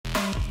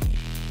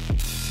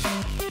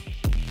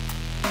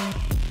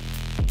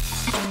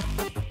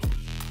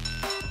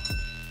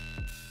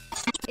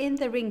in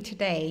the ring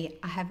today,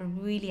 I have a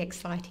really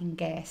exciting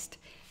guest,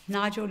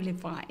 Nigel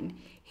Levine,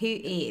 who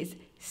is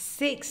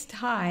 6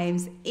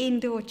 times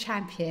indoor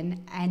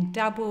champion and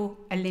double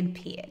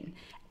Olympian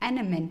and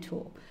a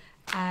mentor.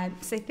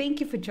 So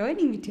thank you for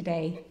joining me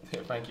today.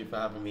 Thank you for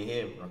having me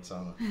here,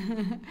 Ruqsana.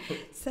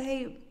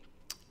 So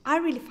I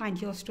really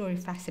find your story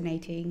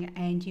fascinating,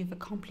 and you've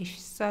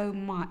accomplished so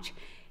much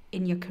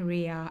in your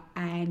career,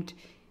 and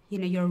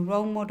you're a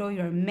role model,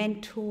 you're a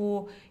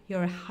mentor,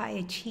 you're a high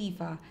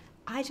achiever.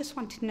 I just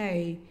want to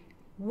know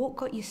what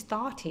got you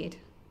started.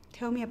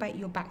 Tell me about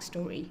your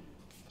backstory.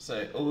 So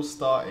it all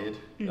started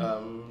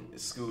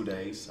school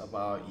days,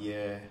 about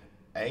year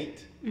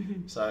 8.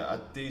 Mm-hmm. So I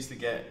used to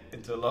get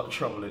into a lot of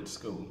trouble at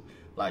school,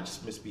 like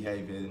just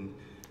misbehaving,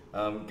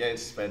 getting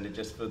suspended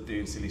just for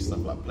doing silly stuff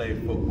like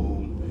playing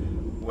football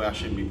where I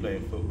shouldn't be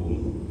playing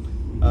football.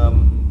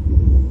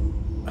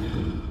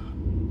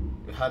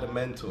 I had a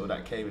mentor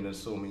that came in and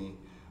saw me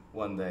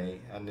one day,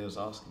 and he was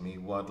asking me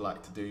what I'd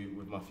like to do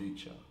with my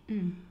future.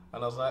 And I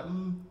was like,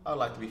 I'd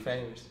like to be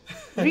famous.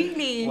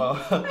 Really? well,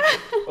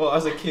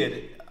 as a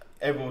kid,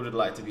 everyone would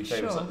like to be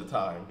famous at the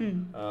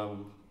time.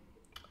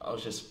 I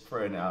was just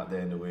throwing it out there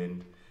in the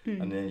wind.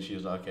 And then she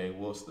was like, okay,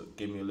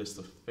 give me a list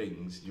of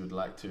things you would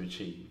like to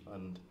achieve.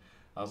 And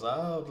I was like,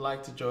 I'd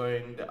like to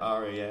join the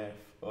RAF,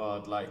 or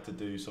I'd like to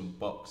do some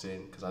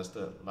boxing, because I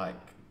still like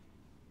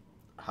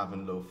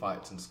having little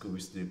fights in school. We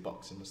used to do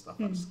boxing and stuff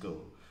at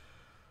school.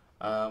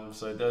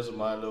 So those are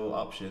my little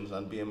options,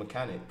 and be a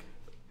mechanic.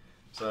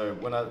 So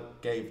when I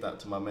gave that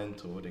to my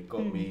mentor, they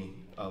got me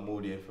all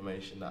the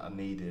information that I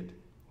needed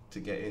to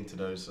get into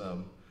those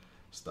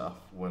stuff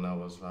when I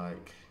was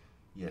like,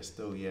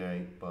 still year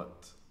 8,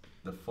 but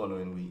the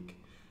following week.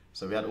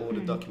 So we had all the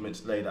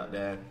documents laid out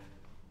there,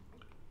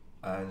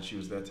 and she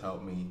was there to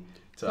help me,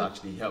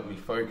 actually help me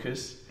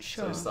focus,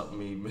 so stop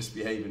me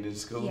misbehaving in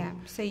school. Yeah,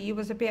 so you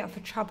was a bit of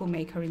a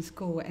troublemaker in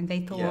school, and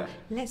they thought,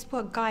 let's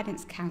put a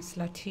guidance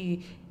counsellor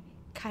to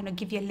kind of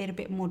give you a little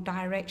bit more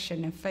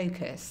direction and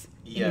focus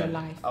in your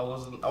life. I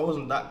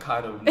wasn't that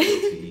kind of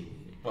naughty,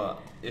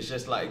 but it's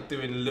just like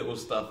doing little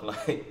stuff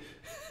like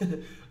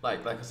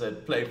like I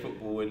said, playing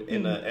football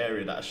in an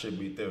area that I should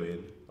be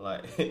doing,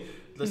 like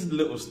just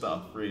little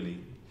stuff really.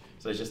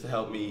 So it's just to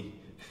help me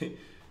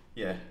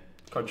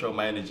control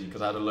my energy,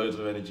 because I had loads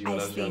of energy when I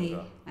was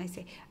younger. I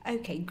see.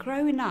 Okay,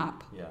 growing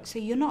up, so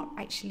you're not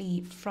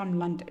actually from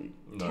London.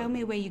 No. Tell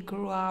me where you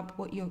grew up,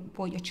 what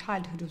your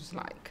childhood was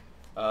like.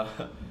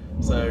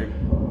 So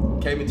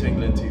came into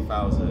England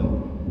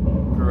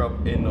 2000, grew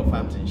up in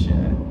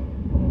Northamptonshire,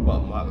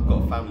 but I've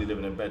got a family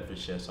living in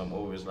Bedfordshire, so I'm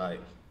always like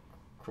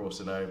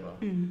crossing over.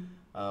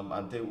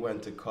 I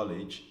went to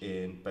college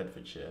in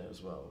Bedfordshire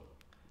as well.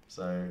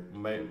 So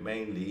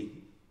mainly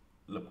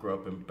grew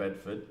up in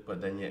Bedford,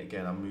 but then yet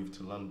again I moved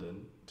to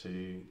London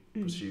to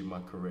pursue my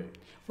career.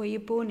 Were you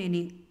born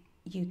in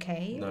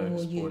UK? No, I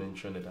was born in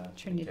Trinidad.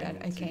 Trinidad,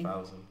 okay.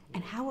 2000.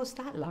 And how was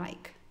that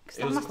like? Because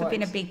that must have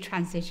been a big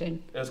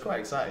transition. It was quite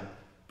exciting.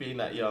 Being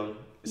that young,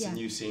 it's a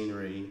new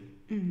scenery.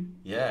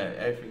 Yeah,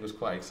 everything was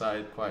quite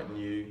exciting, quite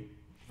new,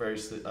 very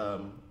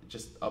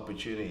just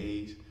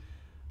opportunities.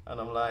 And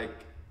I'm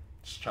like,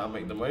 just trying to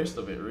make the most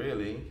of it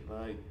really.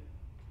 Like,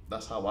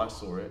 that's how I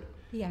saw it.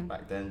 Yeah.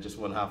 Back then, just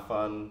want to have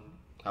fun,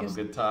 have a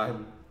good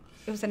time.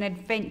 It was an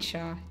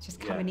adventure, just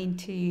coming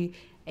into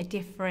a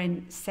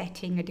different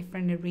setting, a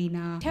different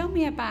arena. Tell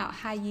me about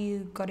how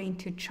you got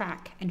into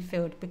track and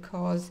field,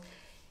 because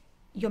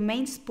your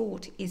main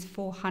sport is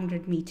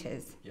 400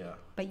 meters. Yeah.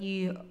 But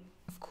you,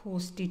 of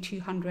course, do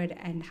 200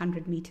 and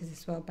 100 meters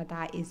as well, but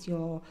that is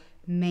your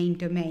main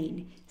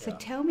domain. So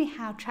tell me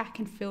how track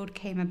and field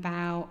came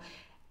about,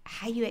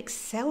 how you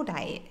excelled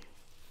at it.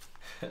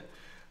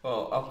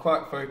 Well, I'm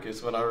quite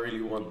focused when I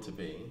really want to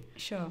be.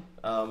 Sure.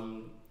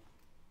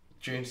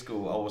 During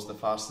school, I was the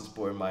fastest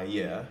boy in my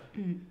year.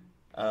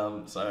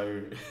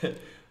 So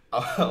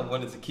I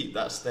wanted to keep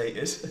that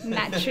status.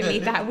 Naturally,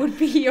 that would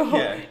be your,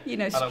 strength.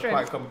 And I'm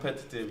quite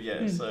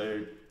competitive,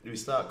 So we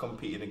start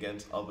competing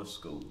against other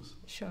schools.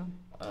 Sure.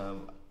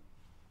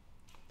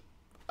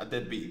 I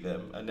did beat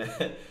them, and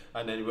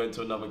then we went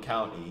to another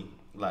county,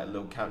 like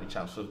little county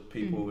champs for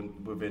people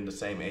within the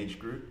same age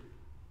group.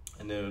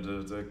 And then there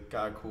was a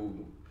guy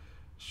called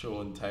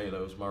Sean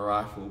Taylor, was my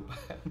rival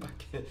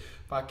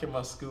back in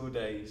my school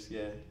days,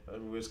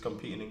 and we was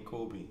competing in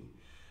Corby.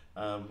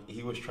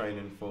 He was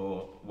training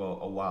for,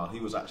 a while. He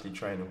was actually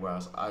training,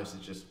 whereas I used to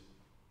just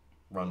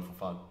run for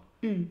fun,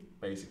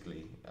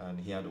 basically. And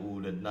he had all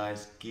the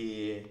nice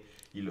gear,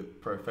 he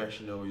looked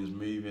professional, he was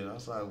moving. I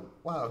was like,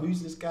 wow,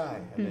 who's this guy?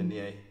 And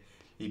then,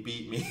 he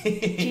beat me.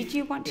 Did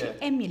you want to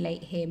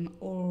emulate him,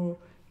 or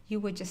you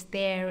were just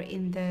there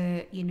in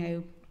the,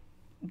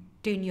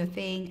 doing your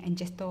thing and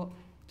just thought,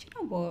 do you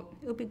know what,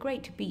 it would be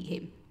great to beat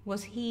him?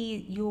 Was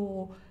he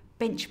your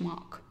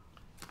benchmark?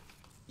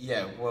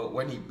 Yeah, well,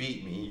 when he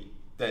beat me,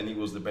 then he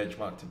was the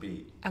benchmark to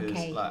beat.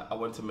 Because I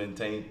want to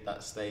maintain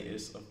that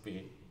status of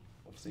being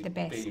obviously the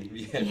best.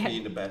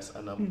 Being the best,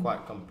 and I'm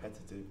quite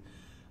competitive.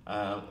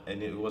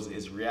 And it was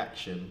his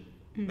reaction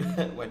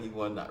when he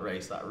won that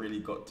race. That really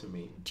got to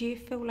me. Do you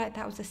feel like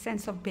that was a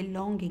sense of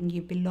belonging?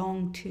 You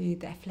belonged to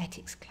the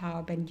athletics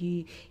club, and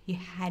you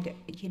had,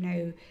 you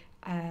know,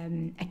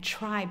 a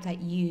tribe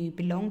that you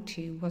belonged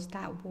to. Was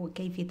that what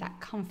gave you that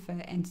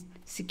comfort and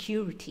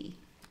security?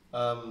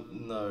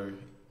 No,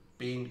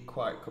 being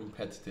quite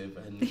competitive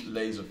and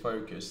laser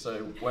focused.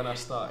 So when I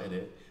started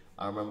it,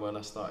 I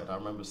remember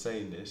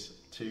saying this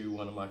to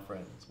one of my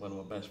friends, one of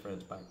my best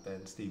friends back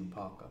then, Stephen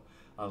Parker.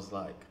 I was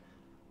like,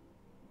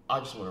 I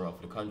just want to run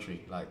for the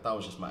country. Like, that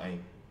was just my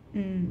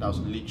aim. That was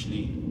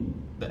literally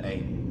the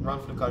aim. Run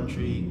for the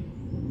country.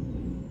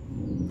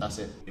 That's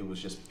it. It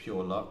was just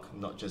pure luck,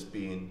 not just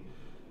being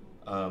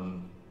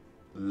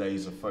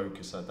laser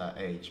focused at that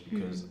age,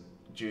 because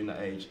during that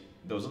age,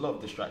 there was a lot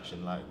of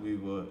distraction. Like, we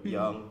were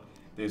young.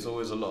 There's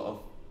always a lot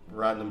of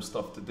random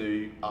stuff to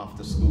do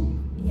after school,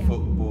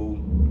 football,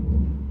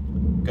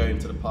 going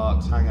to the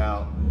parks, hang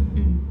out.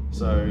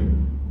 So,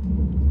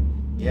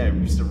 yeah, we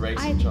used to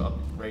race each other.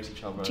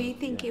 Do you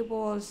think it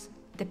was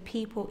the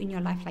people in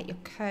your life, like your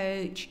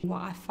coach?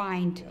 What I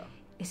find,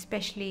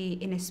 especially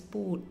in a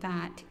sport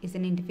that is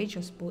an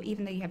individual sport,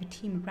 even though you have a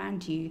team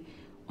around you,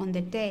 on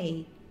the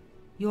day,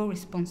 you're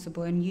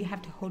responsible and you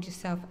have to hold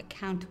yourself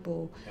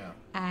accountable.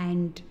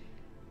 And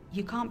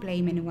you can't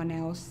blame anyone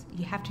else.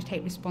 You have to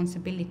take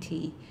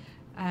responsibility.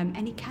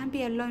 And it can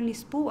be a lonely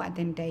sport at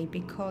the end of the day,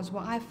 because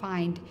what I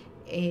find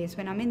is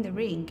when I'm in the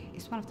ring,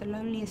 it's one of the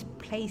loneliest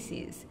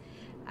places.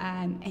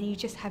 And you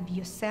just have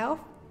yourself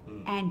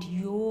and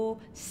your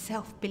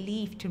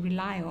self-belief to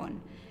rely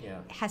on.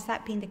 Has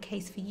that been the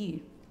case for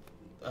you?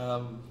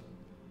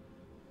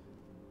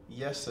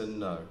 Yes and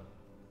no.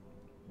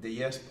 The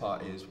yes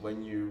part is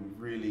when you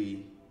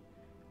really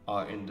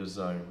are in the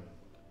zone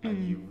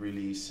and you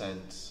really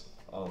sense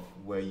of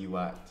where you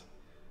at,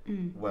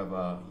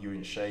 whether you're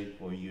in shape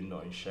or you're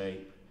not in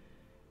shape,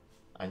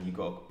 and you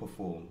got to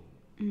perform.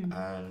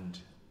 And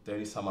the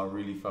only time I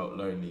really felt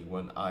lonely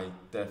when I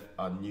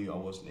knew I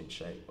wasn't in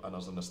shape and I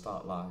was on the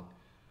start line,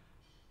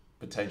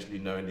 potentially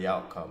knowing the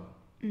outcome.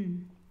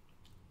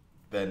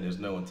 Then there's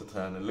no one to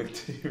turn and look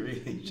to,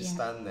 really. You just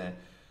stand there.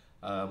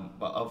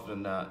 But other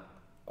than that,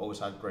 I always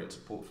had great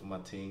support from my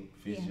team,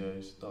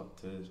 physios,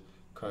 doctors,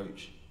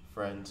 coach,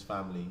 friends,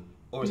 family.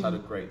 Always had a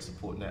great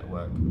support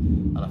network,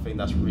 and I think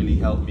that's really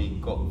helped me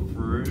got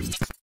through.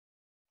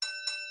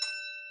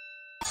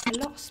 A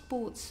lot of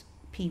sports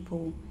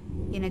people,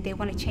 you know, they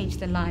want to change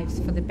their lives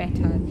for the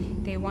better.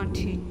 They want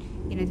to,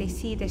 you know, they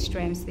see their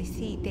strengths,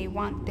 they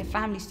want their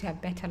families to have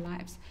better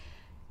lives.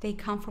 They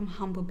come from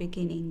humble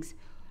beginnings.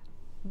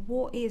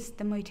 What is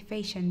the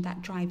motivation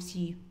that drives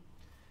you?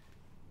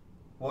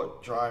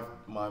 What drive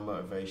my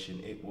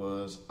motivation? It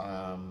was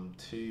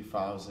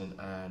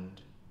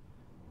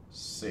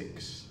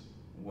 2006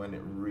 when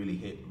it really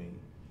hit me.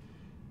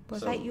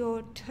 Was that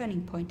your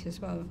turning point as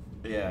well?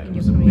 Yeah, it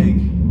was a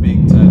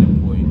big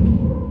turning point.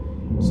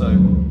 So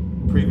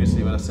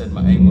previously, when I said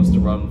my aim was to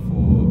run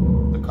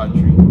for the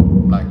country,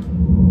 like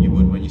you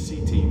would when you see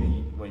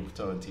TV, when you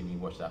turn on TV and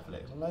watch the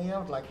athletics, I'm like,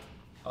 yeah,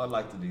 I'd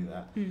like to do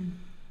that.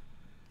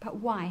 But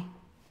why?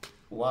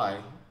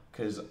 Why?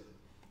 Because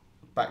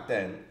back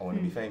then, I want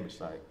to be famous,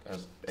 like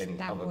as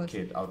any other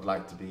kid. I would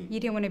like to be. You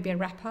didn't want to be a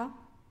rapper?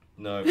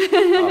 No,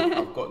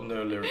 I've got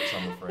no lyrics,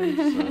 I'm afraid.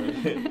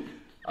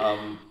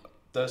 So,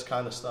 those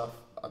kind of stuff.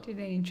 Do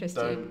they interest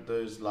you?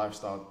 Those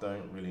lifestyles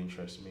don't really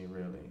interest me,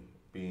 really.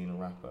 Being a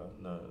rapper,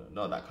 no,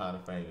 not that kind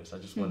of famous. I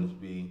just wanted to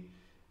be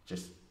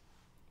just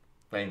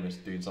famous,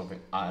 doing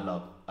something I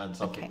love and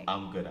something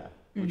I'm good at,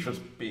 which was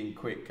being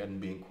quick and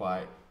being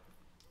quite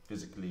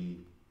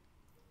physically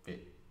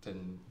fit.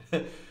 And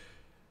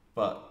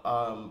but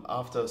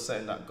after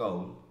setting that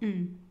goal,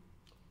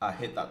 I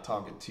hit that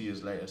target 2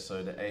 years later.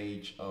 So the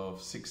age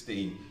of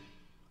 16,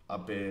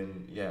 I've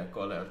been got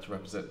a letter to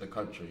represent the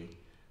country,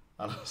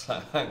 and I was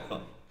like, hang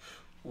on,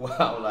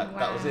 wow,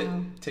 that was it,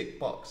 tick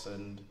box.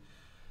 And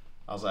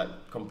I was like,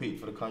 compete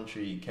for the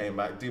country, came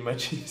back, do my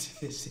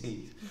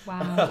GCSEs.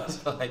 Wow. I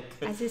was like,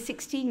 as a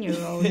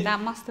 16-year-old,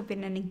 that must have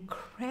been an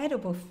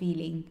incredible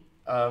feeling.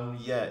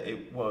 Yeah,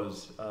 it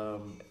was.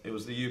 It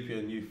was the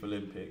European Youth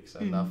Olympics,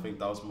 and I think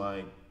that was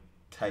my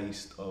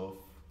taste of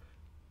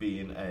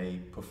being a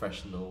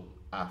professional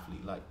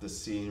athlete. Like the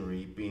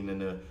scenery, being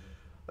in a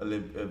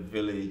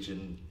village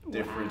and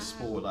different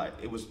sport, like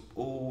it was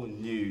all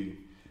new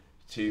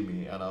to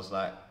me, and I was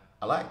like,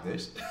 I like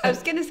this. I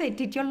was going to say,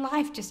 did your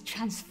life just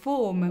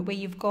transform where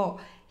you've got,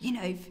 you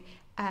know,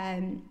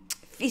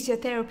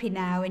 physiotherapy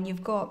now, and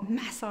you've got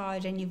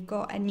massage, and you've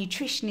got a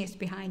nutritionist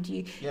behind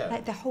you?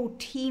 Like the whole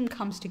team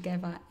comes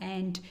together.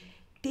 And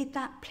did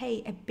that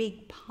play a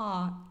big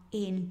part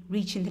in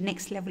reaching the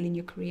next level in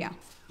your career?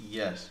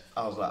 Yes,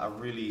 I was like, I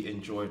really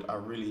enjoyed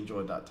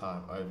that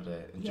time over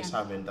there, and just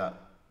having that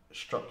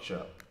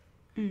structure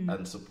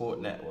and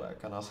support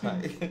network. And I was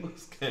like,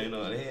 what's going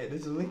on here?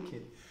 This is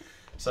wicked.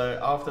 So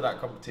after that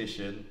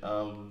competition,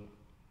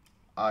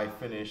 I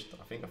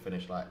think I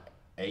finished like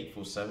 8th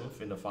or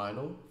 7th in the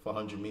final for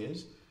 100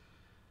 meters.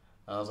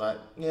 And I was like,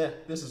 yeah,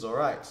 this is all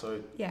right.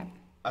 So at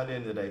the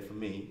end of the day, for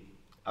me,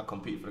 I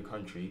competed for the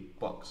country,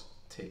 box,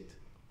 ticked.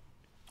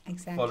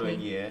 Exactly.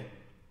 Following year,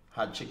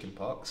 had chicken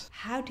pox.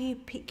 How do you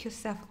pick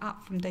yourself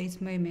up from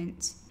those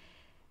moments?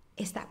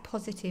 It's that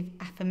positive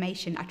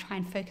affirmation. I try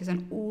and focus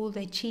on all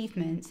the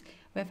achievements,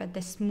 whether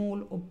they're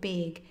small or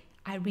big.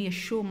 I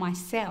reassure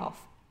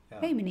myself,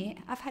 wait a minute,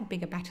 I've had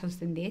bigger battles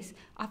than this.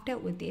 I've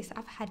dealt with this.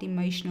 I've had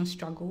emotional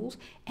struggles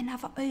and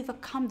I've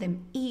overcome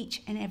them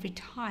each and every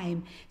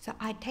time. So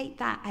I take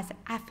that as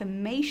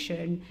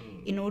affirmation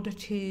in order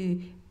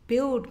to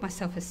build my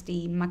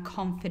self-esteem, my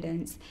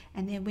confidence.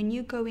 And then when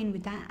you go in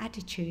with that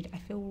attitude, I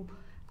feel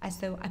as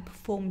though I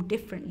perform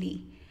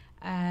differently.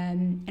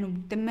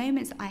 And the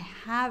moments I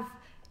have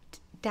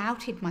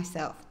doubted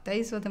myself,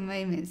 those were the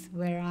moments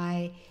where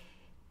I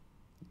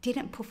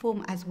didn't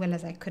perform as well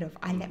as I could have.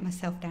 I let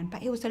myself down,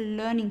 but it was a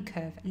learning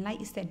curve. And like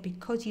you said,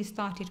 because you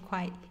started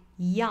quite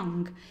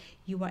young,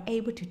 you were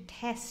able to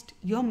test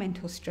your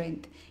mental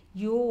strength,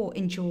 your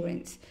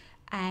endurance,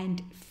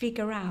 and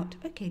figure out,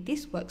 okay,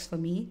 this works for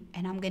me,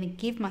 and I'm going to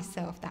give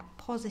myself that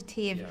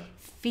positive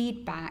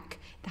feedback,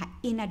 that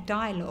inner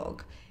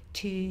dialogue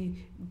to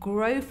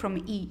grow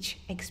from each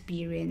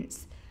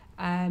experience.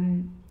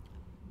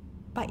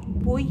 But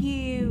were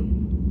you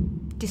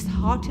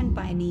disheartened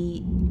by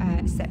any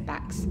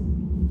setbacks?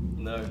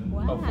 No,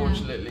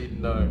 unfortunately,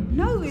 no.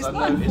 No, it's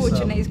not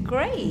unfortunate. It's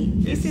great.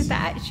 This is the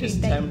attitude. It's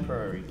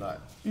temporary. Like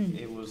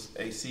it was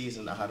a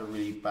season. I had a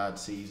really bad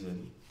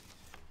season.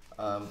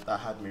 That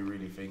had me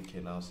really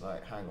thinking. I was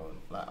like, hang on.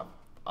 Like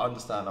I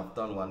understand. I've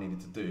done what I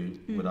needed to do,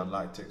 but I'd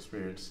like to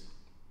experience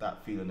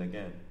that feeling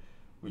again,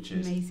 which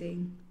is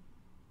amazing.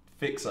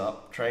 Fix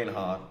up, train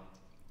hard,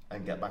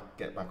 and get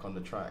back on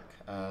the track.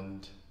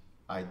 And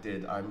I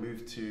did. I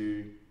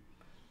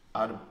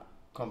had a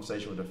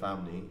conversation with the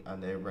family,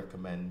 and they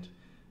recommend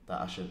that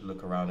I should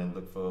look around and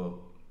look for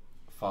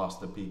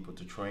faster people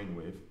to train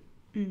with.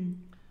 And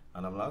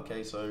I'm like,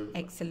 okay, so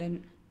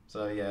excellent.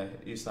 So yeah,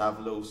 used to have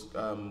little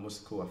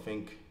what's it called? I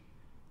think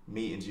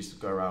meetings used to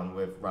go around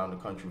the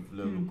country with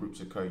little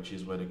groups of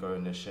coaches where they go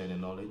and they're sharing their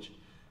knowledge.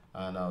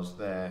 And I was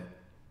there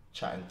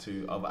chatting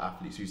to other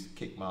athletes who used to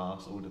kick my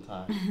ass all the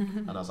time.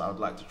 And I was like, I would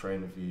like to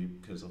train with you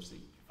because obviously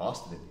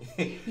faster than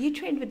me. You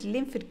trained with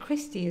Linford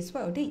Christie as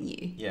well, didn't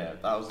you? Yeah,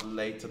 that was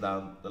later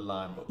down the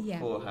line, but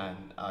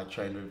beforehand I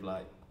trained with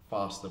like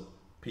faster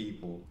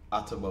people.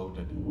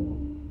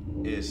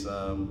 Atterbolden is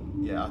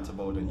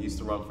Atterbolden used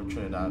to run for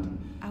Trinidad.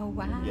 Oh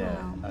wow.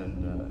 Yeah,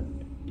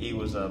 and he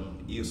used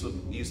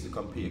to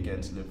compete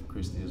against Linford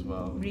Christie as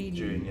well. Really?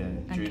 During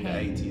the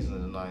 80s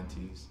and the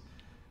 90s.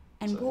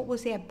 And what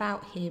was it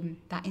about him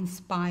that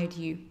inspired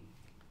you?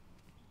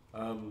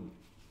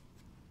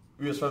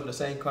 We was from the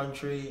same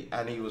country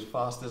and he was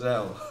fast as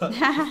hell.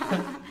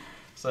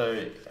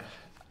 So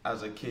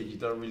as a kid, you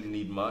don't really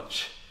need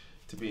much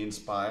to be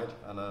inspired.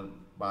 And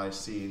by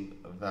seeing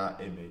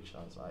that image,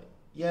 I was like,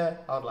 yeah,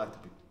 I'd like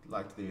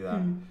to do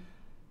that.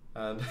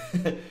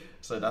 And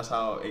so that's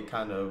how it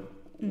kind of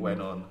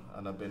went on.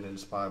 And I've been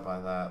inspired by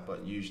that.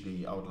 But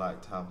usually I would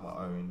like to have my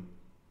own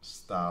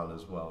style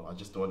as well. I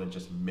just don't want to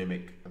just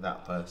mimic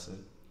that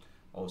person.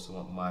 I also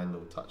want my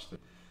little touch to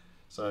it.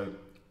 So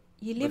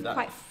you live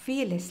quite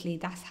fearlessly.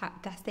 That's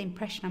the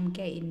impression I'm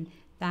getting,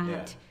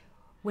 that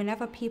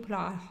whenever people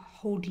are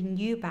holding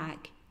you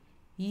back,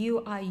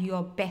 you are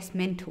your best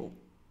mentor.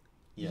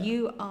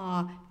 You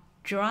are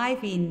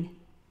driving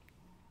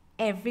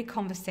every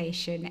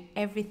conversation.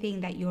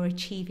 Everything that you're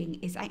achieving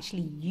is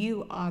actually,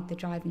 you are the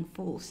driving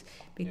force,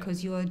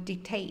 because you're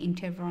dictating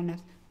to everyone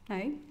else,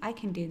 no, I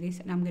can do this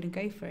and I'm going to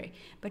go for it.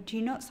 But do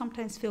you not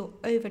sometimes feel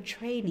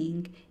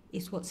overtraining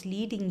is what's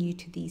leading you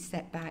to these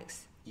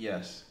setbacks?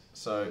 Yes.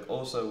 So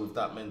also with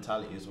that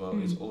mentality as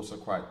well, it's also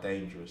quite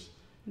dangerous.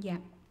 Yeah.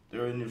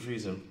 The only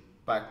reason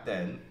back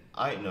then,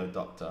 I ain't no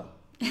doctor.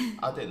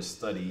 I didn't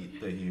study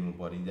the human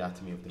body, the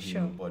anatomy of the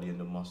human body and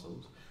the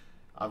muscles.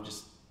 I'm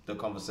just, the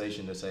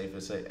conversation they say, if they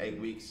say 8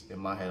 weeks, in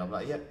my head, I'm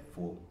like,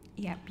 4.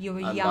 Yeah, you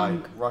were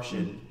young.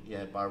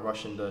 By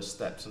rushing the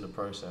steps in the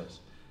process,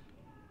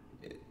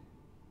 it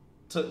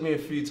took me a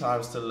few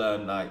times to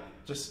learn, like,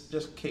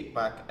 just kick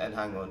back and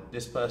hang on.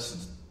 This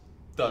person's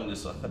done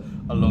this a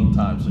long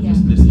time, so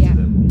just listen to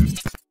them.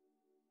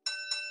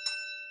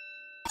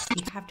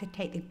 You have to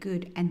take the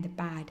good and the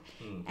bad.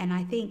 And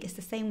I think it's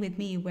the same with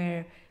me,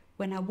 where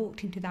when I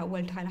walked into that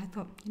world title, I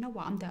thought, you know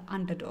what, I'm the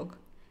underdog.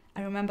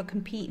 I remember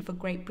competing for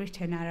Great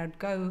Britain, and I'd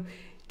go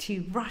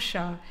to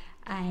Russia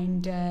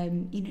and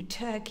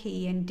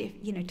Turkey and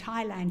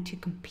Thailand to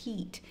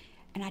compete,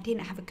 and I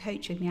didn't have a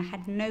coach with me. I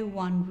had no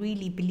one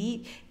really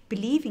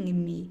believing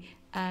in me.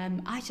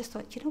 I just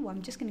thought, you know what,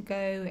 I'm just going to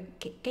go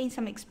gain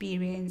some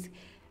experience,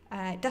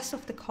 dust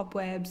off the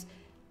cobwebs,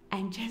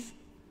 and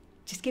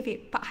just give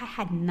it. But I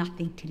had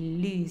nothing to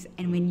lose.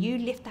 And when you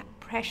lift that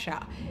pressure,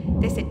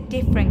 there's a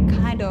different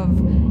kind of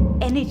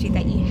energy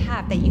that you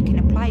have that you can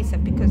apply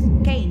yourself, because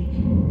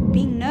again,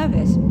 being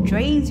nervous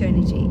drains your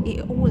energy.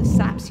 It all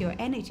saps your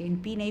energy,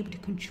 and being able to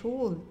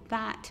control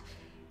that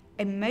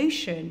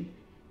emotion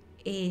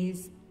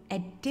is a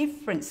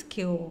different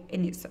skill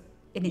in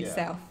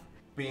itself.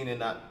 being in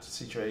that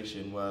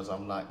situation, whereas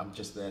I'm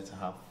just there to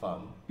have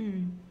fun.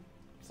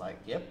 It's like,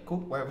 yep, cool.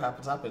 Whatever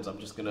happens, happens. I'm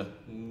just gonna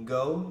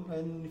go,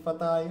 and if I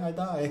die, I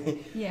die.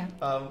 Yeah.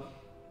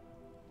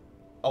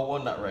 I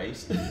won that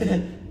race.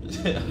 I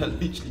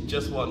literally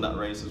just won that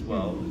race as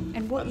well.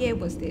 And what year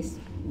was this?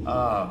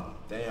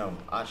 Damn,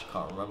 I actually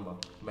can't remember.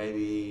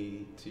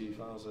 Maybe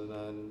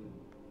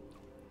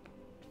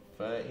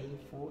 2013,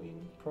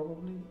 14,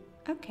 probably.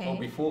 Okay. Or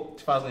before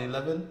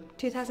 2011.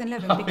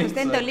 2011, because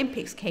then the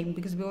Olympics came,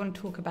 because we want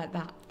to talk about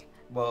that.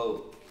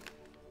 Well,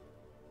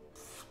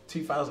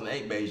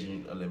 2008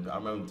 Beijing Olympics, I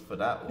remember for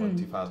that one,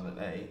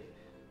 2008,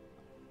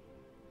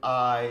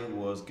 I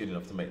was good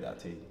enough to make that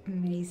team.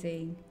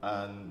 Amazing.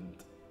 And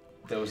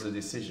there was a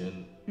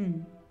decision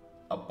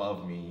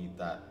above me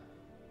that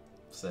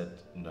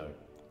said no.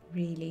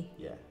 Really?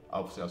 Yeah.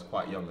 Obviously, I was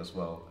quite young as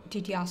well.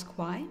 Did you ask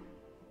why?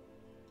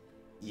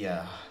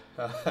 Yeah.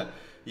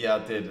 Yeah, I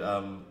did.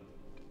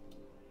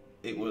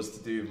 It was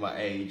to do with my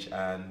age,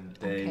 and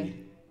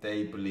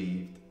they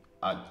believed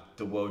at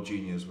the World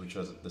Juniors, which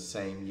was the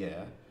same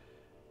year,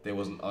 they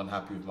wasn't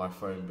unhappy with my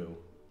phone bill.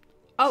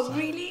 Oh, so,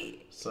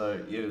 really? So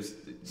it was.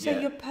 So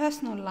your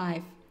personal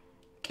life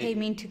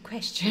came into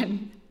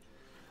question.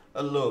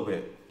 A little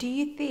bit. Do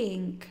you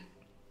think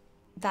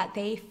that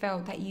they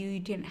felt that you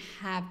didn't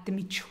have the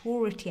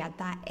maturity at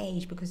that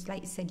age, because,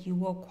 like you said, you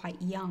were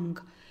quite young,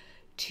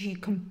 to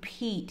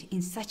compete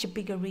in such a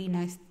big arena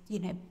as,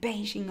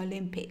 Beijing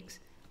Olympics?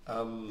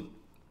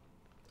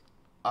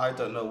 I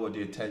don't know what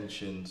the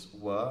intentions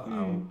were,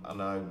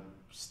 and I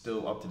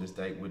still, up to this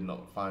day, would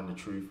not find the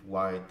truth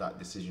why that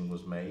decision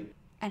was made.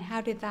 And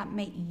how did that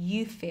make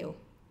you feel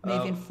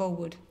moving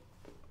forward?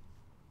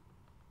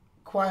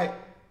 Quite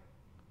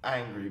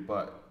angry,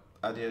 but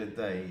at the end of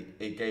the day,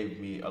 it gave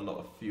me a lot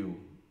of fuel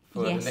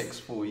for the next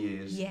 4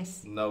 years.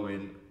 Yes.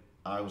 Knowing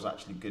I was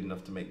actually good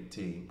enough to make the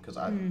team, because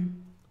I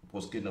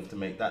was good enough to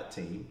make that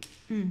team,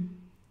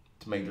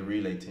 to make the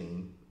relay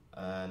team,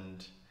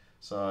 and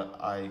so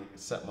I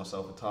set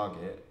myself a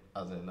target.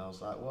 As in, I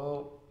was like,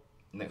 well,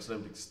 next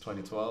Olympics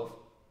 2012,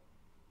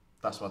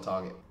 that's my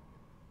target.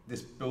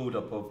 This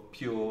build-up of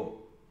pure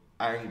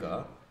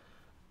anger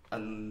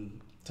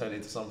and turned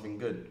into something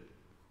good.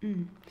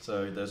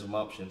 So there's some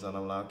options, and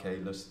I'm like, okay,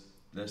 let's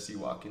see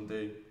what I can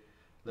do.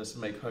 Let's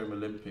make home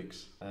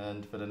Olympics.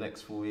 And for the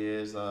next 4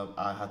 years,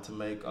 I had to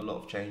make a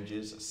lot of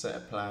changes, set a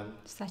plan.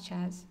 Such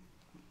as?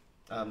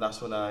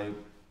 That's when I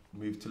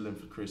moved to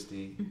Linford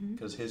Christie,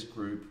 because his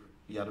group,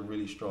 he had a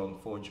really strong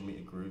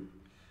 400-meter group,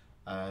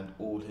 and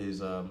all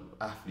his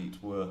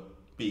athletes were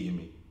beating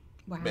me.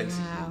 Wow.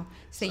 Basically.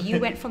 So you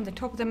went from the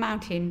top of the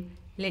mountain,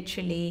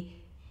 literally,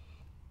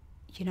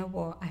 you know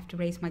what, I have to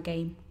raise my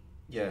game.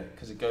 Yeah,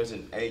 because it goes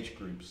in age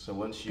groups. So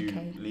once you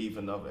leave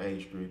another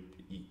age group,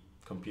 you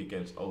compete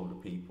against older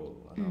people.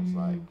 And I was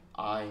like,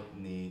 I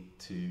need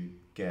to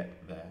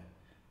get there.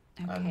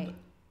 Okay. And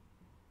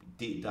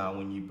deep down,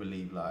 when you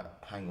believe, like,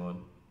 hang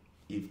on,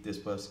 if this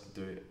person can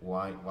do it,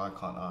 why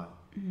can't I?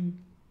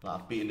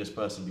 Like, I've beaten this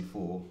person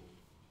before.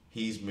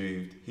 He's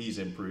moved, he's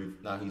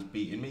improved, now he's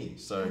beating me.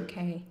 So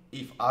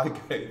if I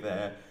go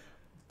there,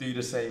 do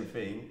the same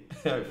thing,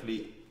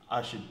 hopefully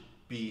I should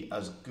be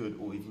as good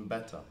or even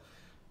better.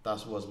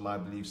 That was my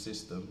belief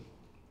system.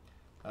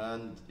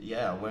 And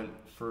yeah, I went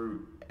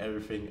through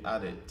everything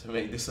at it to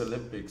make this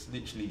Olympics,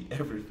 literally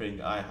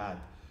everything I had.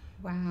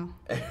 Wow.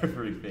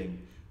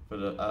 Everything for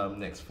the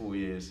next 4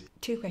 years.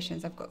 2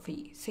 questions I've got for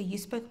you. So you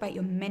spoke about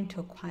your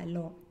mentor quite a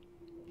lot.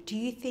 Do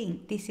you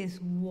think this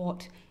is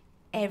what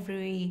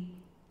everyone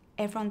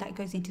that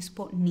goes into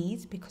sport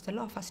needs? Because a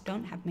lot of us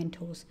don't have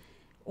mentors,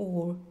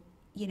 or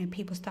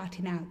people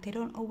starting out, they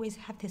don't always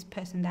have this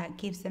person that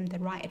gives them the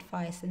right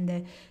advice and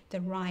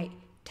the right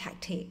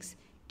tactics.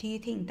 Do you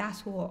think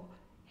that's what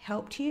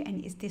helped you,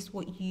 and is this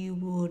what you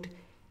would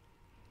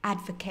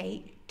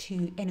advocate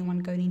to anyone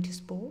going into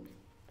sport?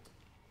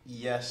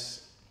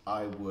 Yes,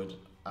 I would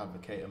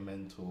advocate a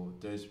mentor.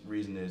 The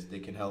reason is they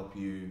can help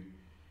you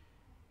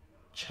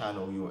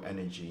channel your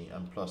energy,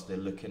 and plus they're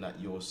looking at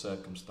your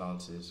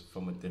circumstances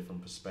from a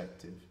different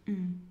perspective.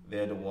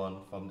 They're the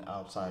one from the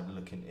outside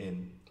looking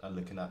in and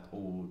looking at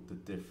all the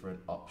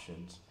different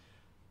options,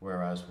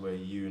 whereas where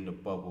you in the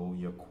bubble,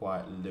 you're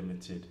quite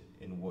limited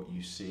in what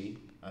you see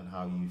and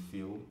how you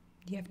feel.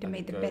 You have to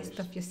make the best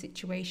of your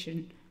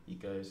situation. He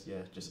goes,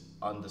 just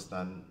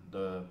understand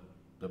the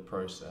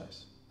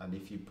process, and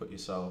if you put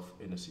yourself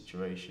in a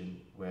situation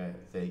where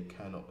they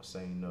cannot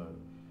say no,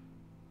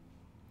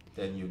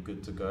 then you're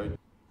good to go.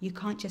 You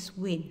can't just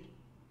win.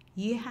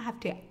 You have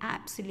to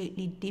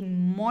absolutely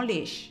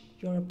demolish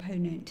your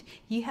opponent.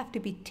 You have to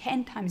be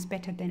 10 times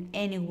better than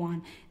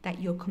anyone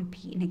that you're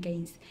competing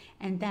against.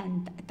 And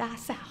then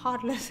that's a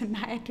hard lesson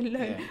I had to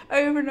learn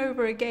over and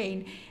over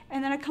again.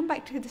 And then I come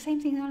back to the same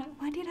thing, and I'm like,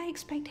 why did I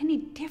expect any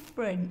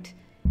different?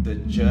 The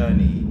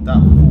journey, that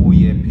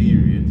 4-year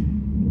period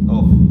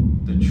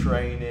of the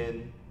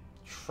training,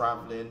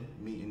 traveling,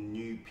 meeting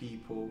new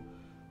people,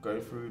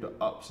 going through the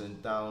ups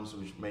and downs,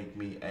 which make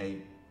me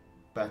a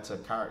better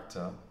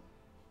character,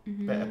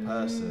 better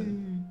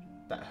person,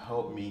 that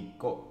helped me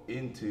got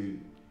into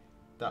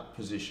that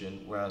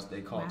position, whereas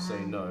they can't say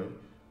no.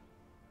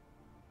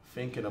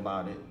 Thinking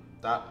about it,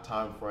 that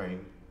time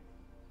frame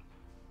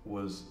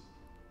is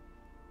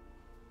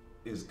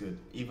good.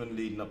 Even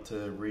leading up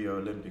to Rio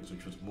Olympics,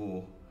 which was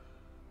more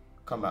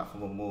come back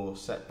from a more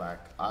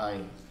setback,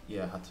 I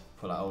had to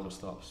pull out all the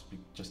stops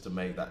just to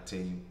make that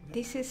team.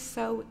 This is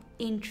so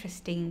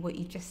interesting what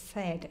you just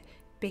said,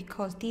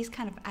 because these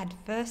kind of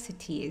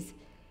adversities,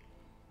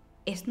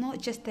 it's not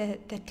just the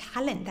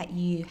talent that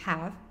you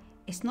have,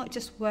 it's not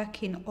just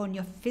working on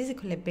your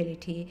physical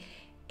ability,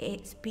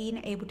 it's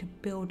being able to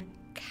build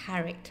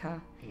character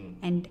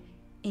and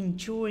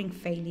enduring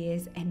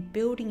failures and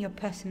building your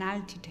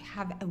personality to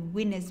have a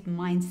winner's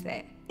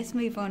mindset. Let's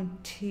move on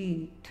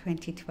to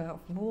 2012.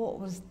 What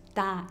was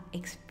that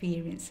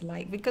experience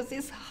like? Because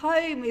it's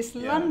home, it's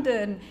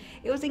London.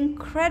 It was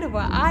incredible.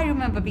 I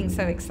remember being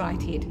so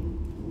excited.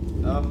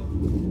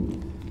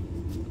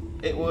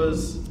 It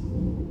was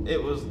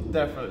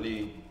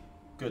definitely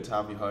good to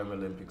have your home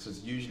Olympics,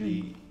 because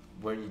usually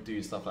when you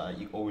do stuff like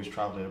that, you're always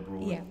traveling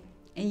abroad. Yeah,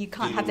 and you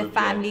can't have the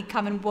family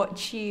come and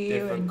watch you.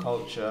 Different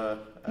culture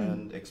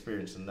and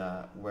experiencing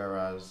that,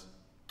 whereas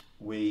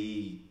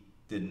we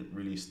didn't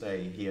really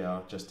stay here,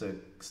 just to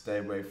stay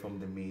away from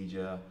the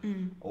media,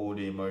 all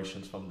the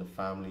emotions from the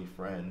family,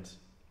 friends.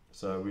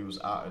 So we was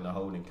out in a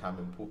holding camp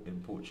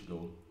in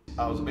Portugal.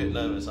 I was a bit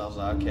nervous. I was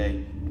like,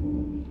 okay,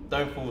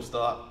 don't full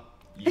start.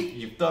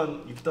 You've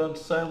done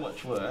so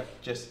much work.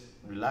 Just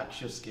relax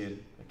your skin,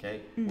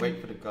 okay?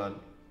 Wait for the gun,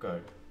 go.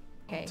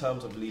 Okay. In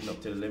terms of leading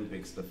up to the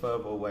Olympics, the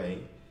further away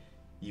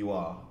you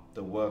are,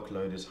 the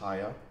workload is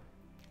higher.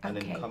 And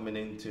then coming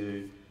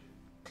into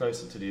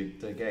closer to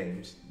the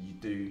games, you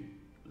do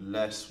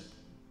less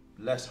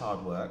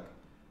hard work,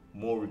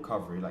 more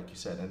recovery, like you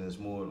said, and it's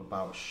more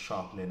about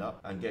sharpening up.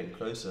 And getting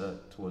closer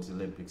towards the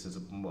Olympics is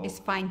more it's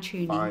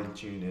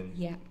fine-tuning.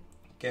 Yeah.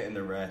 Getting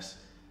the rest,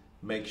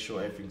 make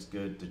sure everything's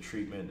good, the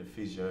treatment, the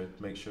physio,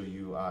 make sure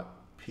you are at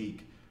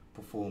peak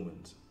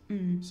performance.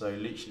 So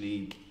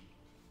literally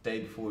 3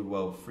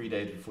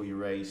 days before you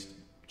race,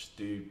 just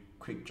do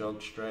quick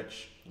jog,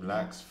 stretch,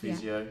 relax,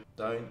 physio.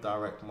 Don't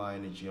direct my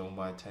energy or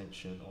my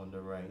attention on the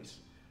race.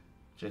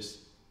 Just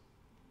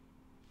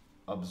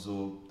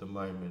absorb the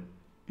moment.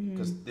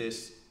 Because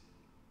this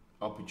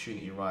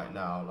opportunity right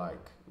now,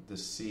 like the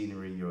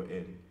scenery you're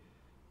in,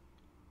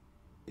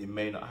 it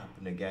may not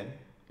happen again.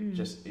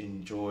 Just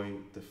enjoy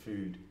the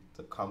food,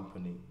 the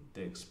company,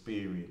 the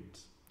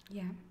experience.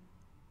 Yeah.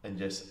 And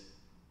just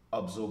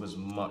absorb as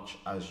much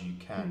as you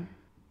can.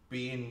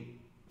 Being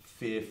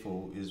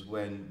fearful is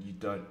when you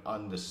don't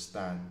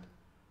understand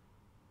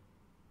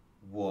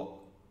what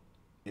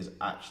is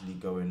actually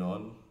going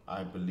on,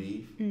 I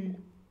believe,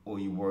 or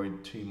you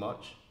worried too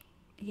much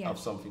of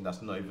something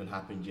that's not even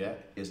happened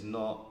yet. It's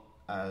not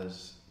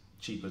as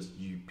cheap as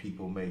you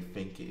people may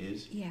think it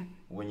is.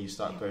 When you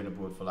start going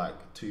abroad for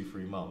like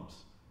 2-3 months,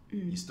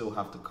 you still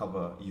have to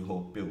cover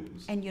your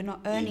bills, and you're not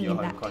earning in your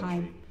home country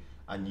time.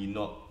 And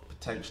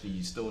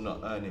you're still not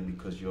earning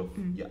because you're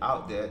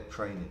out there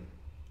training.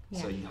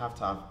 So you have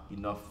to have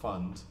enough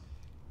funds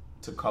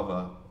to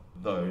cover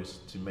those,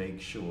 to make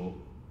sure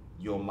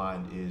your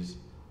mind is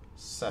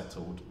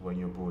settled when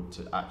you're abroad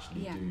to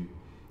actually do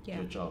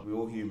your job. We're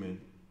all human.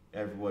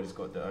 Everybody's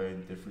got their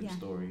own different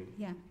story.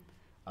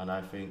 And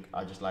I think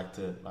I just like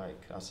to,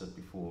 like I said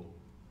before,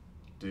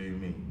 do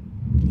me.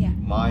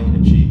 My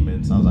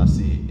achievements, as I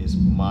see it, is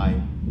my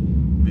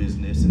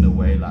business in a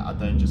way. Like, I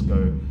don't just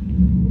go,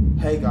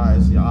 hey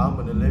guys, I'm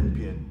an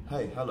Olympian.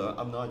 Hey, hello,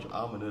 I'm Nigel,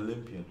 I'm an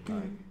Olympian.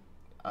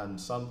 And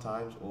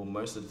sometimes, or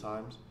most of the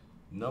times,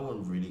 no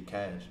one really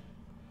cares.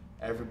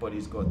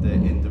 Everybody's got their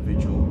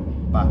individual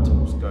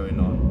battles going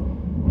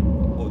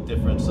on, or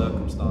different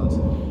circumstances.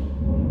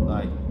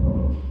 Like,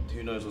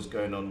 who knows what's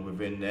going on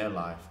within their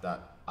life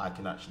that I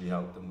can actually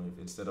help them with,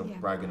 instead of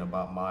bragging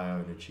about my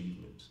own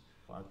achievements.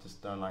 I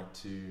just don't like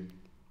to...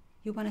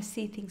 You want to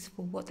see things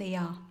for what they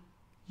are.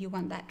 You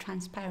want that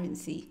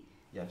transparency.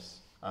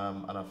 Yes.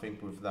 And I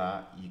think with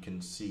that, you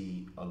can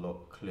see a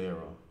lot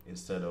clearer,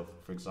 instead of,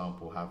 for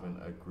example, having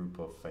a group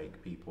of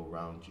fake people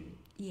around you.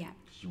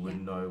 Because you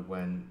wouldn't know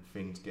when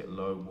things get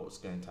low, what's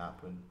going to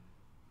happen.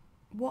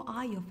 What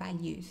are your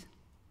values?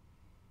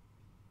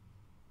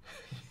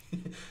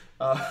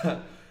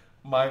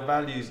 My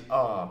values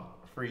are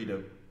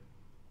freedom.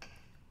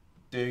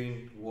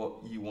 Doing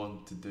what you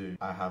want to do.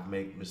 I have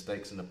made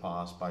mistakes in the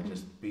past by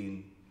just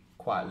being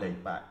quite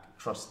laid back,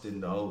 trusting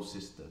the whole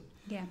system.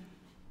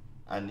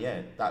 And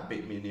that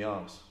bit me in the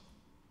arse.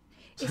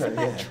 It's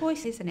about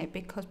choice, isn't it?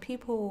 Because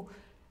people,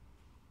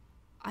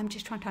 I'm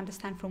just trying to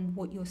understand from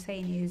what you're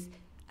saying is,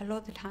 a lot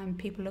of the time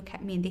people look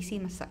at me and they see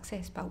my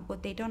success, but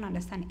what they don't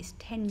understand is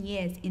 10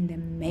 years in the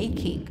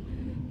making.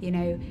 You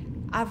know,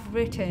 I've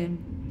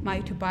written my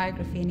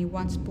autobiography, and it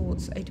won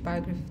Sports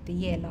Autobiography of the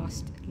Year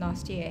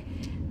last year,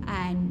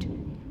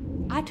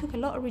 and I took a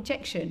lot of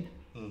rejection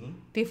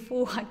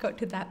before I got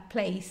to that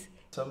place.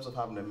 In terms of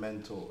having a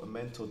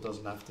mentor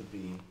doesn't have to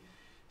be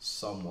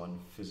someone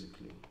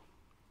physically.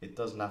 It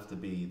doesn't have to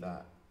be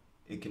that.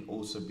 It can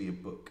also be a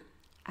book.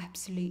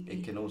 Absolutely.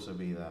 It can also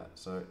be that.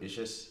 So it's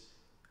just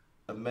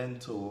a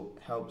mentor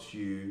helps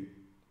you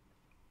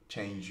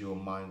change your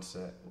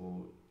mindset,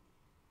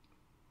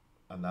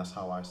 and that's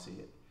how I see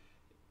it.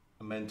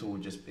 A mentor will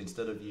just,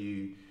 instead of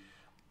you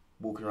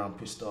walking around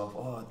pissed off,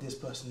 oh, this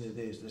person did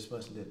this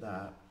person did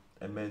that,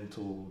 a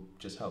mentor will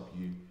just help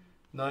you,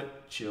 no,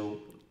 chill,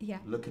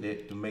 look at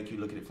it, to make you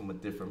look at it from a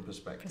different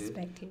perspective.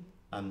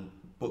 And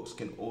books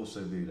can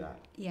also do that.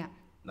 Yeah.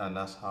 And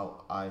that's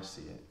how I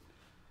see it.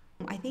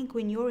 I think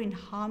when you're in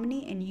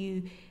harmony and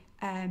you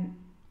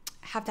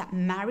have that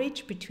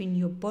marriage between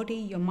your body,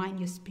 your mind,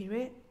 your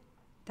spirit,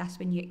 that's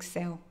when you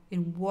excel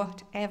in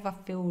whatever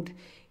field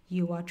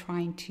you are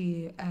trying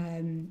to,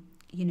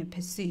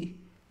 pursue.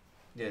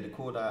 Yeah, they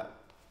call that,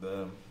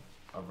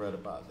 I've read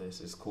about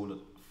this, it's called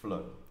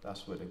flow.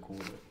 That's what they call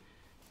it.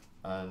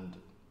 And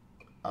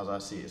as I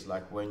see it, it's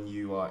like when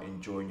you are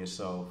enjoying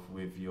yourself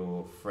with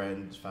your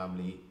friends,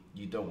 family,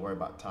 you don't worry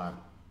about time.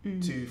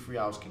 2-3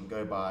 hours can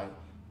go by,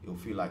 it'll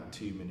feel like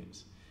 2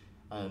 minutes.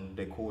 And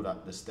they call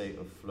that the state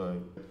of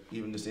flow.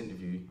 Even this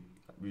interview,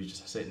 we were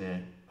just sitting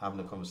there having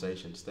a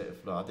conversation, state of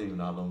flow. I don't even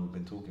know how long we've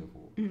been talking for.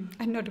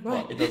 I know the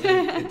word. But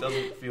it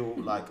doesn't feel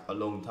like a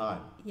long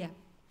time. Yeah.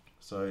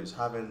 So it's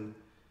having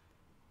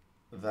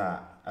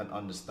that and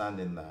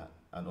understanding that.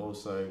 And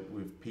also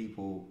with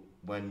people,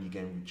 when you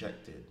get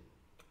rejected,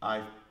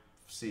 I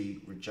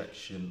see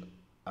rejection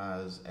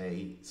as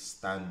a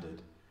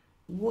standard.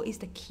 What is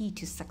the key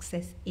to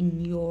success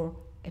in your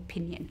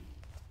opinion?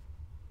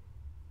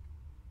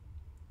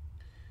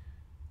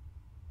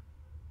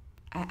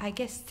 I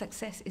guess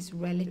success is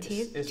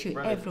relative to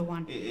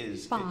everyone. It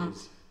is. But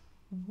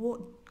what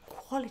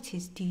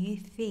qualities do you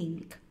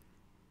think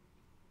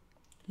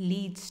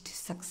leads to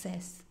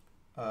success?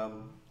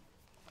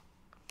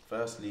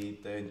 Firstly,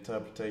 the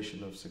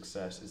interpretation of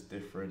success is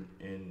different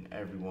in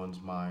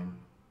everyone's mind.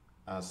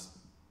 As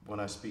when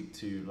I speak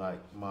to like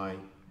my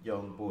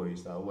young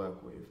boys that I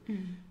work with,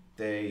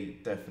 their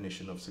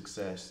definition of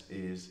success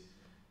is,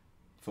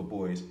 for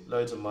boys,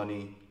 loads of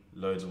money,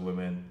 loads of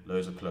women,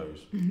 loads of clothes.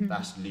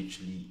 That's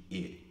literally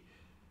it.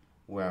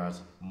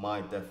 Whereas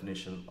my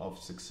definition of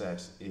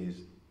success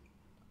is,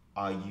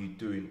 are you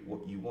doing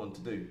what you want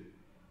to do?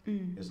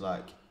 It's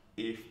like,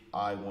 if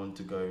I want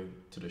to go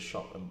to the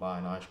shop and buy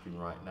an ice cream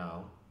right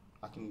now,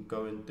 I can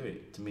go and do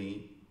it. To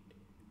me,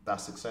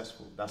 that's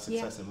successful. That's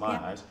success in my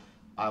eyes.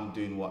 I'm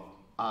doing what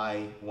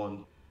I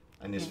want,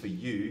 and it's for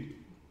you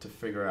to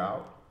figure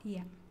out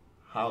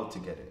how to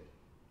get it.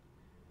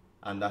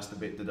 And that's the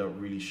bit that don't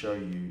really show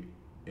you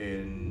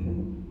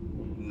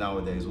in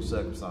nowadays or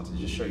circumstances,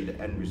 just show you the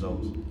end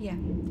results.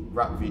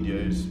 Rap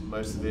videos,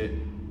 most of it,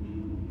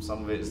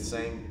 some of it is the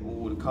same,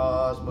 all the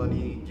cars,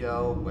 money,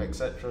 girl,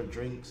 etc.,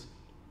 drinks.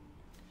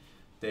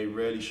 They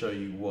rarely show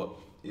you what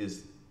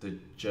is the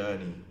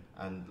journey.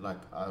 And like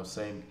I was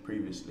saying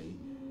previously,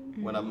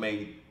 when I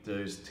made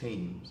those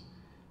teams,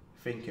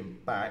 thinking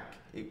back,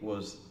 it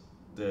was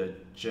the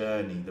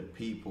journey, the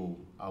people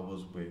I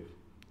was with,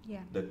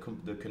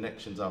 the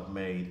connections I've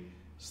made,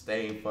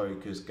 staying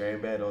focused, going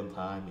to bed on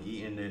time,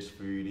 eating this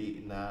food,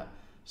 eating that,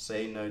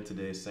 saying no to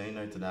this, saying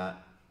no to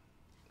that.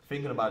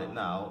 Thinking about it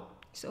now,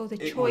 so all the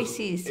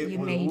choices you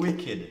made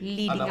wicked.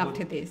 Leading up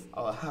to this.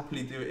 I'll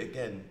happily do it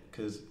again,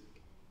 because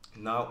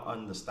now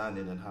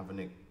understanding and having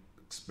an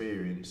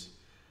experience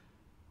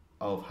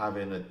of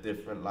having a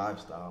different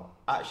lifestyle,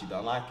 I actually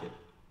don't like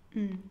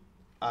it.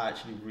 I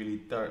actually really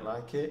don't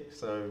like it,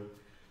 so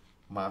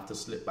I might have to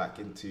slip back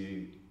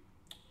into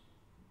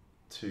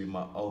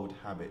my old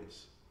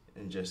habits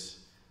and just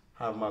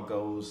have my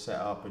goals set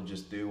up and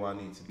just do what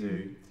I need to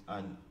do,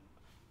 and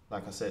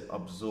like I said,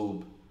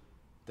 absorb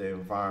the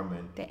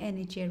environment, the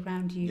energy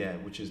around you,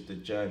 which is the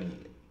journey.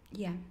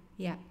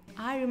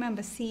 I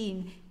remember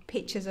seeing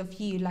pictures of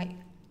you like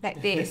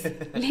this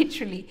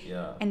literally,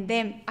 and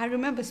then I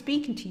remember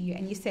speaking to you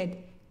and you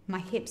said, my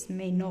hips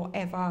may not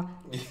ever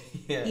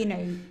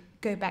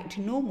go back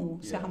to normal,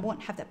 so I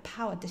won't have the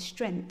power, the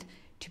strength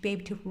to be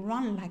able to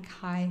run like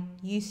I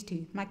used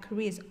to. My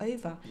career is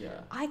over.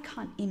 I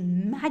can't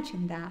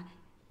imagine that,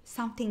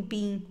 something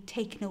being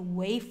taken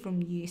away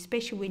from you,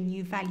 especially when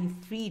you value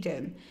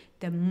freedom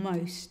the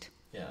most.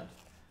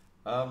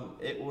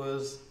 It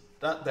was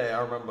that day.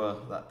 I remember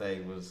that day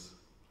it was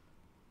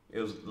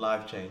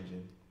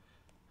life-changing.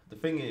 The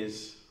thing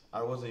is,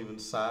 I wasn't even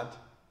sad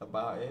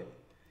about it.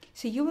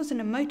 So you was on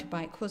a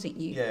motorbike, wasn't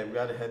you? Yeah, we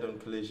had a head-on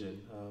collision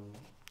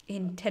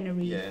in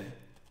Tenerife.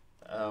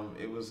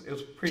 It was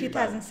pretty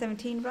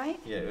 2017, bad. Right?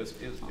 Yeah, it was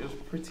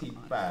pretty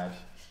bad,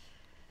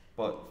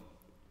 but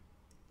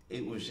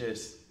it was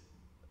just,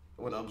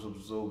 when I was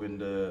absorbing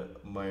the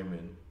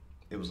moment,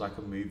 it was like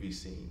a movie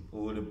scene.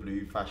 All the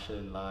blue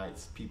flashing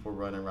lights, people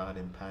running around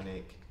in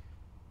panic.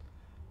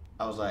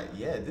 I was like,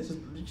 this is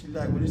literally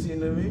like what you see in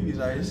the movies.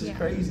 Like, this is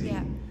crazy.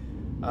 And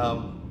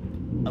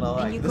I'm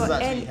like, this is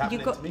actually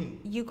happening to me.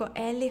 You got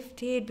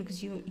airlifted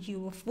because you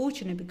were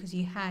fortunate because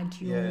you had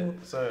your...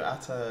 So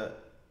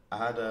I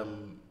had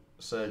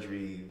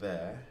surgery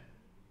there.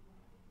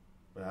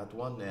 I had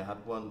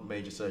one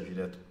major surgery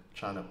there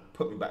trying to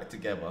put me back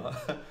together.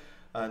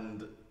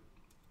 And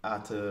I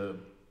had to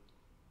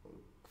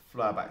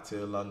fly back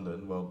to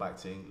London, well, back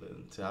to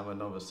England, to have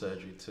another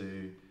surgery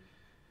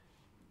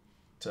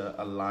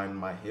to align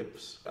my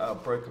hips.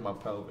 I've broken my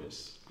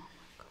pelvis.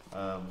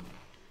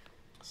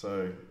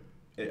 So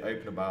it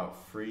opened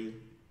about 3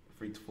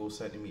 to 4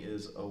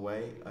 centimeters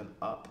away and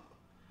up.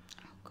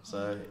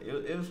 So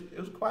it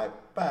was quite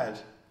bad.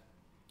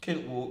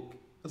 Couldn't walk.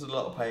 There's a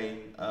lot of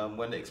pain.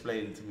 When they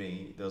explained it to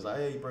me, they was like,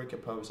 "Hey, you broke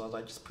your pelvis." I was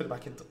like, "Just put it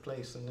back into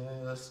place and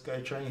let's go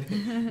train."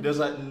 They was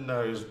like,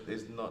 "No,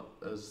 it's not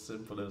as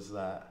simple as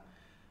that."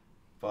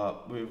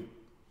 But with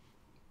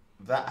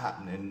that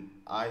happening,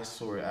 I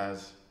saw it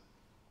as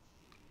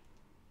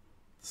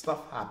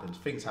stuff happens.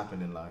 Things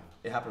happen in life.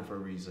 It happened for a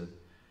reason.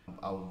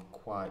 I'm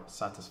quite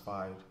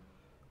satisfied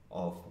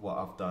of what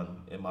I've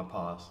done in my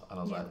past, and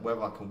I was like,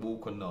 whether I can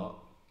walk or not,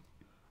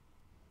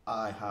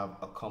 I have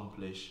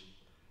accomplished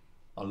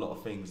a lot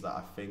of things that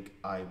I think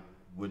I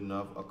wouldn't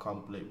have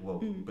accomplished,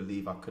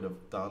 believe I could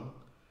have done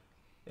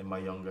in my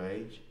younger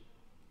age.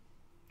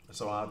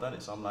 So I've done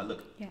it. So I'm like,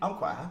 look, I'm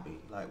quite happy.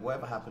 Like,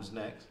 whatever happens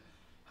next,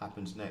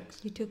 happens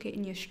next. You took it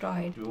in your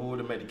stride. With all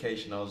the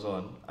medication I was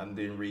on and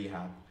doing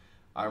rehab,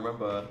 I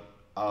remember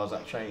I was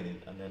at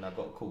training and then I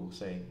got a call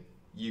saying,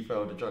 "You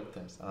failed the drug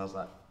test." And I was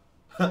like,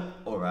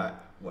 all right,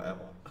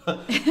 whatever.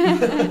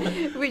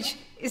 Which,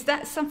 is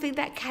that something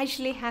that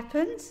casually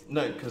happens?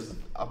 No, because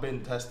I've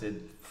been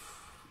tested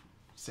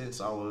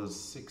since I was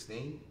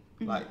 16.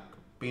 Like,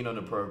 being on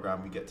the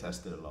program, we get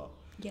tested a lot.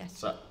 Yes.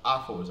 So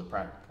I thought it was a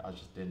prank. I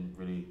just didn't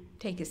really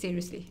take it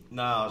seriously.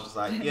 No, I was just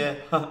like, yeah,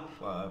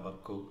 whatever,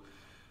 cool.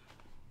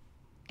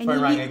 And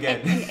phone rang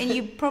again. And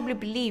you probably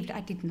believed I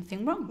did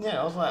nothing wrong.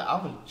 Yeah, I was like, I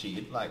haven't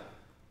cheated. Like,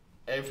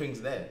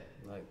 everything's there.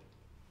 Like,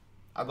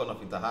 I got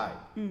nothing to hide.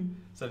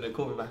 So they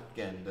called me back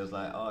again. They was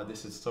like, "Oh,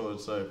 this is so and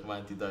so from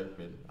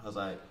anti-doping." I was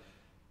like,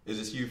 "Is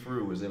this you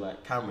through? Was it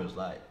like cameras?"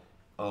 Like,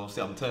 oh, see,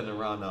 I'm turning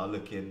around now,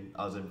 looking.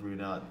 I was in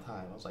Brunei at the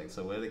time. I was like,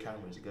 "So where are the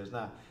cameras?" He goes,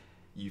 "Nah,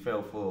 you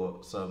fell for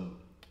some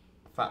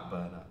fat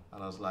burner."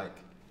 And I was like,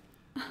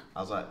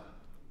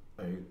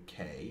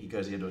 "Okay." He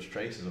goes, "Yeah, there's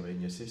traces of it in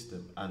your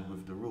system, and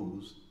with the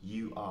rules,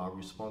 you are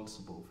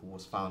responsible for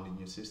what's found in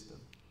your system."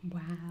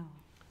 Wow.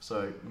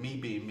 So me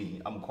being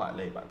me, I'm quite a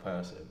laid-back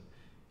person.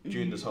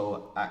 During this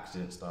whole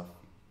accident stuff,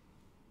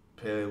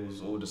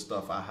 pills, all the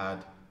stuff I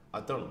had,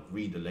 I don't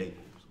read the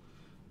labels.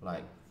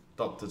 Like,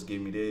 doctors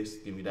give me this,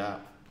 give me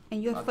that.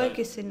 And you're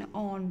focusing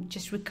on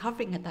just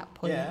recovering at that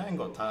point. Yeah, I ain't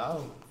got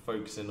time. I'm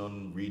focusing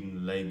on reading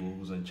the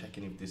labels and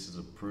checking if this is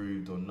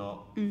approved or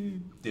not.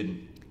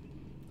 Didn't.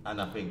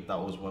 And I think that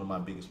was one of my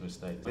biggest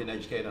mistakes. Being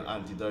educated on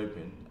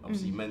anti-doping,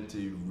 obviously you're meant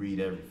to read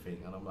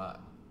everything. And I'm like,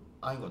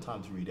 I ain't got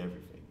time to read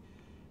everything.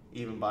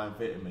 Even buying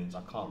vitamins,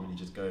 I can't really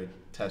just go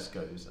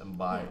Tesco's and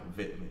buy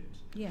vitamins.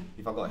 Yeah.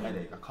 If I got a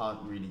headache, I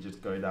can't really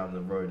just go down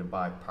the road and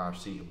buy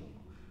paracetamol.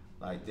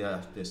 Like,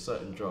 there's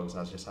certain drugs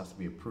that just has to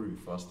be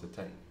approved for us to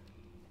take.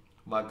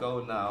 My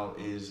goal now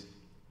is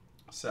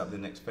set up the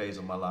next phase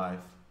of my life,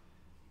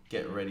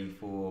 get ready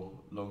for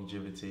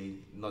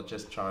longevity, not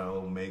just try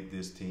to make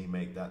this team,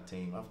 make that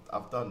team.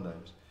 I've done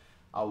those.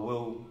 I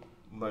will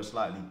most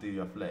likely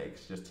do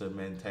athletics just to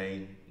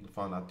maintain the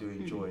fun. I do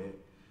enjoy it.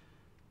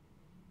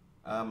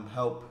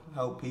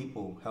 Help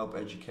people, help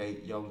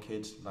educate young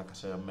kids. Like I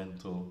said, a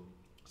mentor,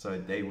 so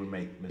they would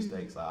make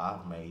mistakes that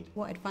I've made.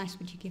 What advice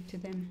would you give to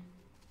them?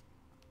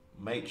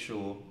 Make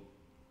sure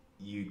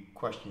you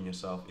question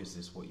yourself, is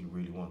this what you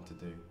really want to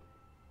do?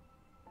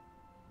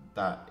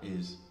 That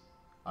is,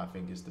 I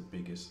think, is the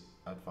biggest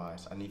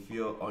advice. And if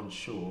you're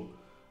unsure,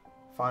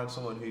 find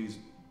someone who's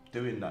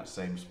doing that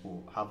same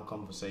sport, have a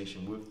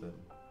conversation with them,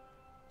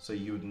 so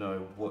you would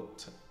know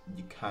what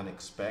you can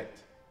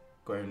expect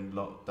going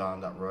down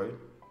that road.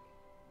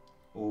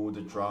 All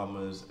the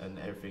dramas and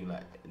everything,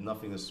 like,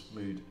 nothing is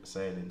smooth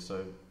sailing.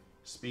 So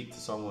speak to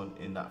someone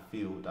in that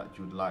field that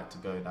you would like to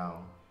go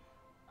down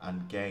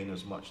and gain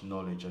as much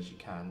knowledge as you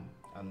can,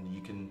 and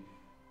you can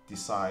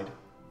decide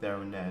there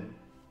and then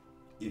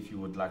if you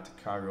would like to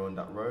carry on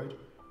that road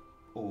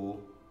or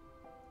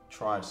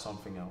try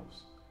something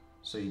else,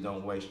 so you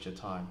don't waste your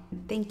time.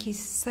 Thank you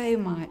so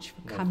much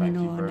for coming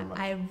on.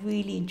 I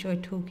really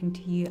enjoyed talking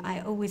to you. I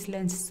always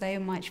learn so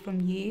much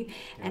from you,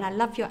 and I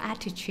love your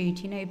attitude,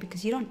 you know,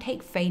 because you don't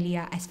take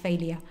failure as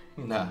failure.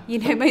 No. You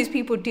know, most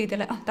people do. They're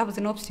like, "Oh, that was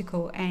an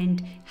obstacle,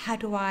 and how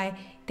do I..."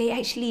 They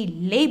actually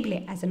label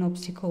it as an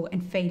obstacle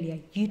and failure.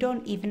 You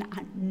don't even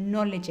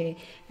acknowledge it.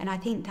 And I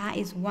think that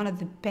is one of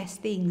the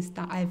best things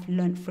that I've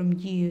learned from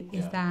you,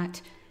 is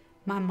that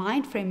my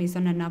mind frame is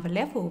on another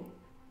level.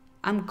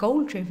 I'm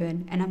goal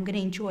driven, and I'm going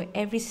to enjoy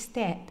every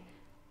step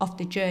of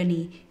the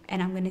journey,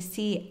 and I'm going to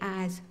see it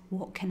as,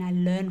 what can I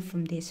learn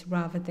from this,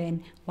 rather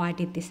than why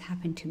did this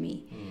happen to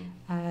me.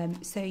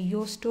 So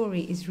your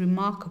story is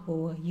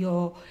remarkable,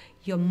 your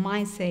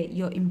mindset,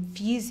 your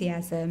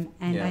enthusiasm,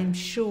 and I'm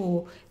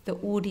sure the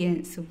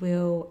audience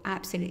will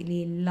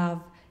absolutely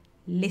love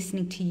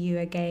listening to you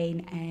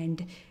again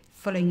and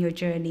following your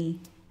journey.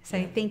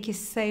 So thank you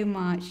so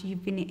much.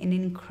 You've been an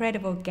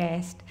incredible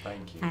guest.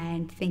 Thank you.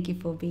 And thank you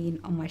for being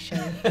on my show.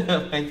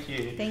 Thank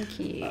you. Thank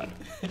you.